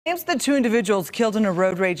Names the two individuals killed in a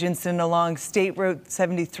road rage incident along State Road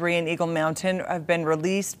 73 in Eagle Mountain have been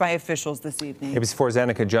released by officials this evening. ABC4's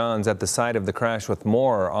Annika Johns at the site of the crash with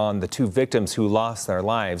more on the two victims who lost their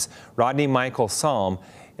lives, Rodney Michael Salm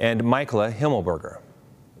and Michaela Himmelberger.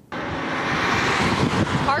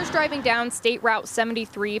 Cars driving down State Route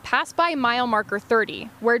 73 passed by mile marker 30,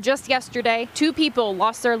 where just yesterday, two people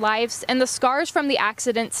lost their lives and the scars from the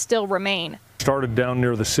accident still remain. Started down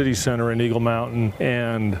near the city center in Eagle Mountain,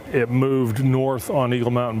 and it moved north on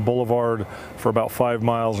Eagle Mountain Boulevard for about 5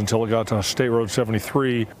 miles until it got to State Road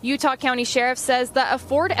 73. Utah County Sheriff says that a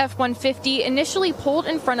Ford F-150 initially pulled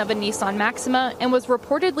in front of a Nissan Maxima and was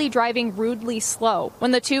reportedly driving rudely slow.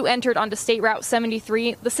 When the two entered onto State Route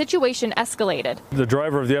 73, the situation escalated. The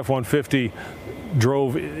driver of the F-150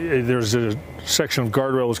 drove, there's a section of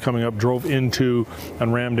guardrail was coming up, drove into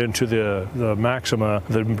and rammed into the Maxima.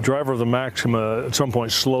 The driver of the Maxima at some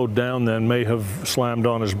point slowed down, then may have slammed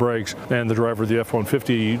on his brakes, and the driver of the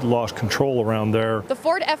F-150 lost control around there. The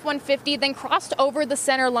Ford F-150 then crossed over the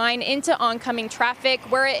center line into oncoming traffic,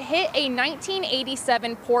 where it hit a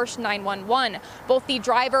 1987 Porsche 911. Both the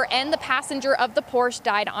driver and the passenger of the Porsche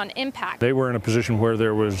died on impact. They were in a position where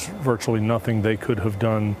there was virtually nothing they could have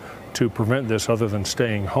done to prevent this other than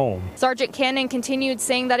staying home. Sergeant Cannon continued,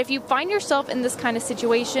 saying that if you find yourself in this kind of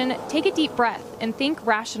situation, take a deep breath and think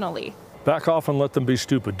rationally. Back off and let them be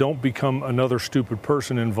stupid. Don't become another stupid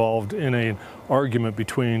person involved in an argument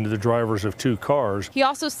between the drivers of two cars. He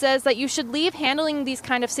also says that you should leave handling these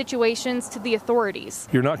kind of situations to the authorities.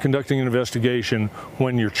 You're not conducting an investigation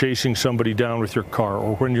when you're chasing somebody down with your car,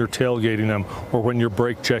 or when you're tailgating them, or when you're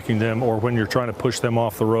brake checking them, or when you're trying to push them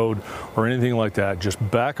off the road, or anything like that. Just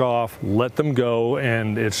back off, let them go,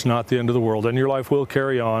 and it's not the end of the world, and your life will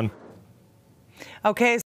carry on. Okay.